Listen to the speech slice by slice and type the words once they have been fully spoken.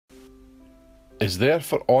Is there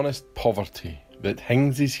for honest poverty that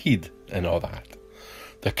hangs his head and all that?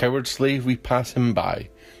 The coward slave we pass him by,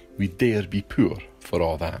 we dare be poor for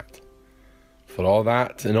all that. For all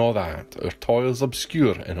that and all that, our toil's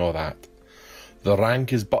obscure and all that. The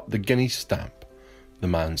rank is but the guinea's stamp, the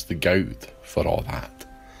man's the gowd for all that.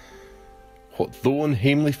 What though on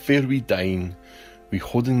hamely fare we dine, we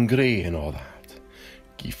hoden grey and all that.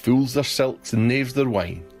 Gie fools their silks and knaves their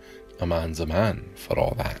wine, a man's a man for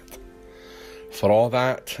all that. For all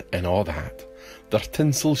that and all that, their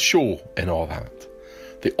tinsel show and all that.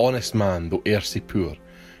 The honest man, though e'er sae poor,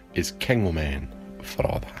 is king o' men for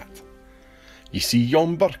all that. Ye see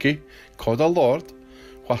yon birkie, called a lord,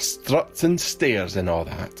 wha struts and stares and all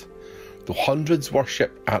that. Though hundreds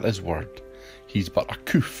worship at his word, he's but a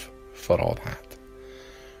coof for all that.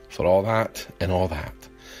 For all that and all that,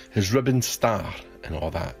 his ribbon star and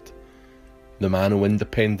all that. The man o'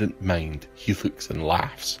 independent mind, he looks and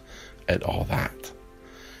laughs at all that.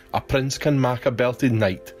 A prince can mak a belted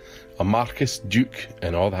knight, a marquis, duke,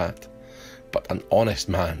 and all that. But an honest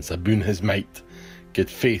man's aboon his might, good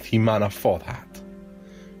faith he manna fa that.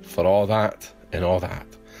 For all that and all that,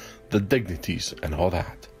 the dignities and all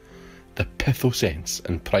that, the pith o' sense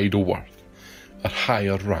and pride o' worth, are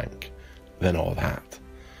higher rank than all that.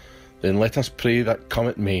 Then let us pray that come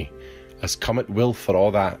it may, as come it will for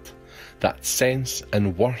all that, that sense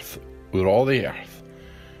and worth o'er all the earth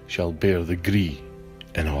shall bear the gree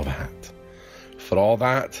and all that. For all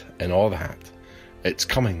that and all that, it's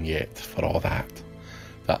coming yet for all that,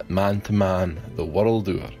 that man to man the world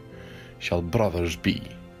o'er shall brothers be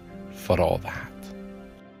for all that.